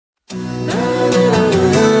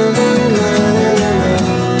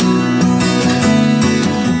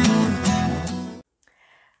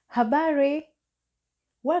Habari,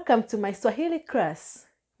 welcome to my Swahili class.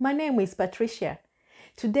 My name is Patricia.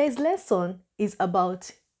 Today's lesson is about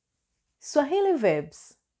Swahili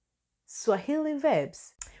verbs. Swahili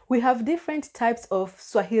verbs. We have different types of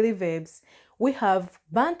Swahili verbs. We have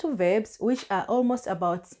Bantu verbs, which are almost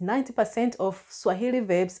about 90% of Swahili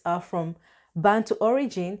verbs are from Bantu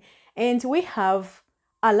origin. And we have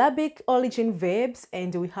Arabic origin verbs,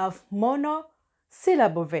 and we have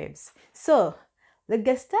monosyllable verbs. So, let's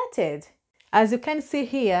get started. As you can see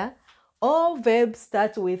here, all verbs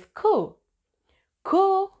start with ku.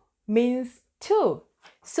 Ku means to.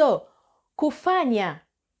 So, kufanya.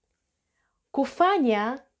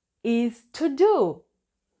 Kufanya is to do.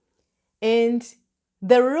 And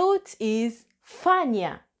the root is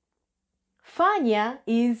fanya. Fanya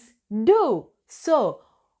is do. So,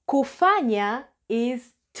 kufanya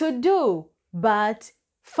is to do, but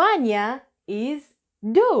fanya is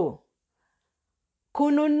do.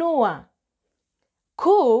 Kununua.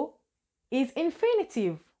 Ku is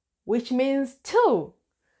infinitive, which means to.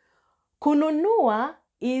 Kununua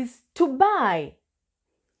is to buy.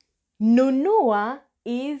 Nunua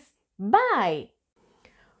is buy.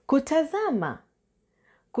 Kutazama.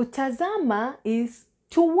 Kutazama is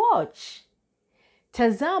to watch.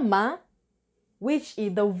 Tazama, which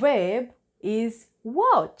is the verb, is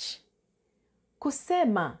watch.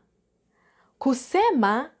 Kusema.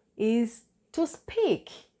 Kusema is to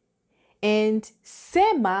speak. And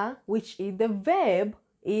sema, which is the verb,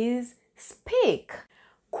 is speak.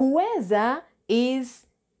 Kuweza is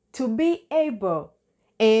to be able.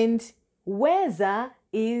 And weza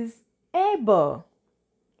is able.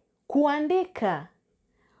 Kuandika.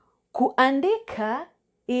 Kuandika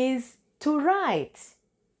is to write.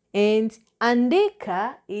 And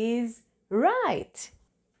andika is write.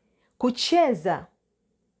 Kucheza.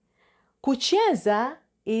 Kucheza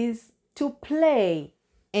is to play.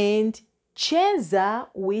 And cheza,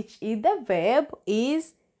 which is the verb,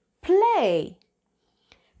 is play.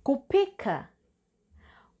 Kupika.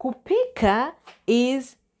 Kupika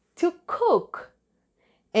is to cook.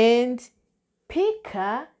 And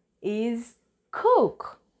pika is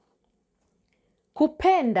cook.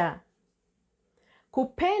 Kupenda.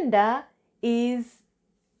 Kupenda is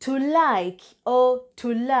to like or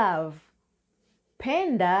to love.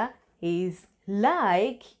 Penda is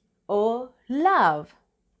like or love.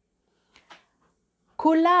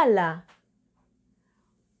 Kulala.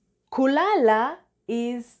 Kulala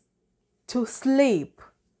is to sleep.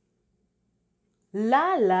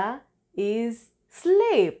 Lala is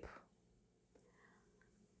sleep.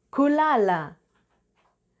 Kulala.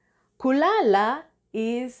 Kulala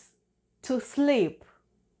is to sleep.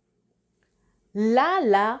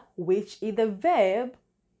 Lala, which is the verb,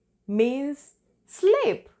 means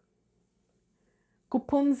sleep.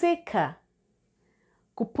 Kupumzika.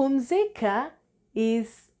 Kupumzika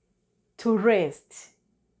is to rest.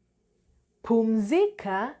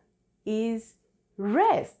 Pumzika is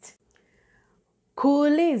rest.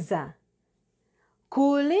 Kuuliza.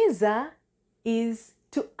 Kuuliza is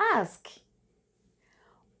to ask.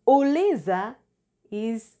 Uliza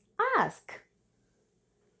is ask.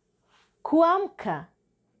 Kuamka.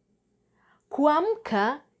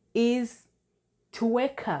 Kuamka is to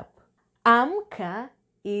wake up. Amka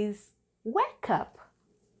is wake up.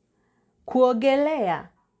 Kuogelea.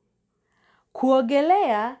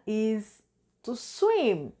 Kuogelea is to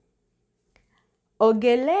swim.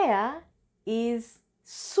 Ogelea is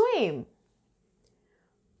swim.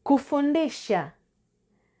 Kufundisha.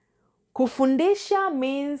 Kufundisha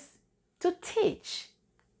means to teach.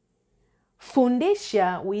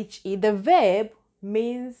 Fundisha, which is the verb,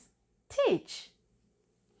 means teach.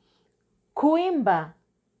 Kuimba.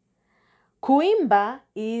 Kuimba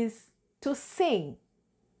is to sing.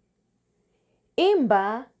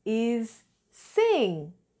 Imba is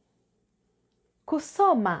sing.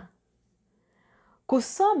 Kusoma.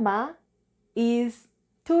 Kusoma is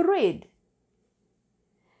to read.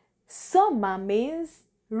 Soma means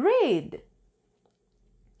read.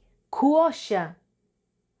 Kuosha.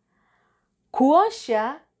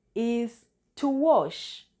 Kuosha is to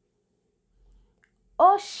wash.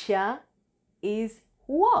 Osha is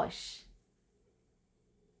wash.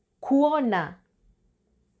 Kuona.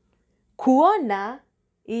 Kuona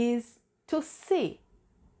is to see.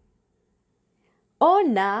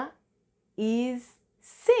 Ona is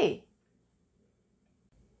see.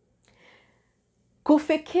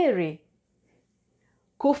 Kufikiri.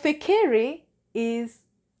 Kufikiri is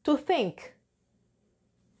to think.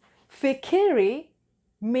 Fikiri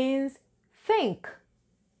means think.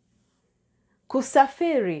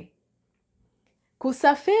 Kusafiri.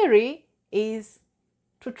 Kusafiri is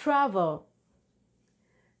to travel.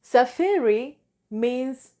 Safiri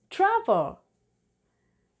means travel.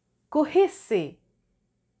 Kuhisi.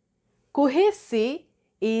 Kuhisi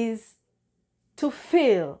is to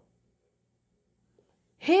feel.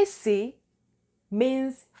 Hisi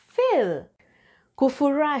means feel.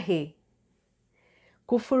 Kufurahi.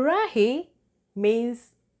 Kufurahi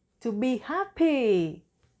means to be happy.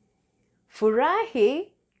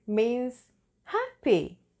 Furahi means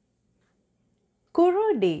happy.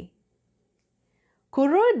 Kurudi.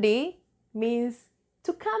 Kurudi means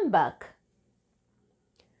to come back.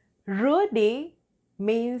 Rudi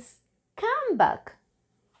means come back.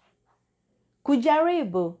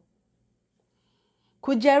 Kujaribu.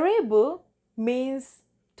 Kujaribu means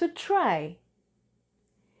to try.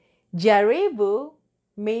 Jaribu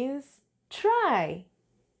means try.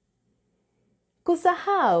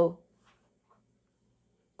 Kusahau.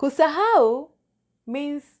 Kusahau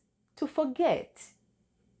means to forget.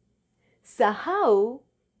 Sahau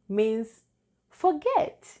means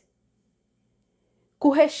forget.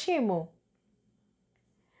 Kuheshimu.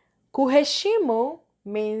 Kuheshimu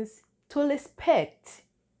means to respect.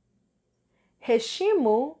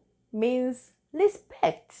 Heshimu means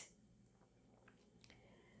respect.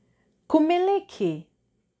 Kumiliki.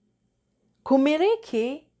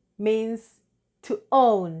 Kumiliki means to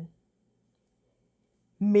own.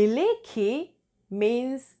 Miliki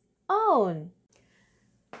means own.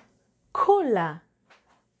 Kula.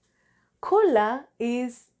 Kula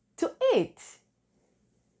is to eat.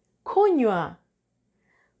 Kunywa.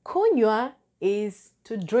 Kunywa is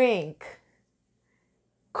to drink.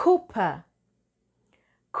 Kupa.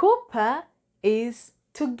 Kupa is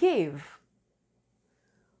to give.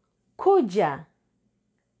 Kuja.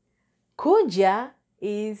 Kuja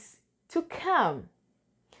is to come.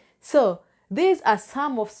 So, these are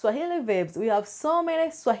some of Swahili verbs. We have so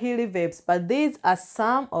many Swahili verbs, but these are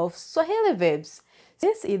some of Swahili verbs.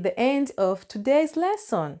 This is the end of today's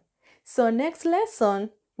lesson. So next lesson,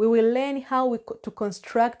 we will learn how to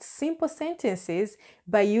construct simple sentences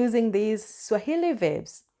by using these Swahili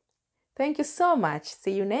verbs. Thank you so much.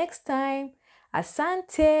 See you next time.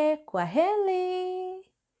 Asante, kwaheri.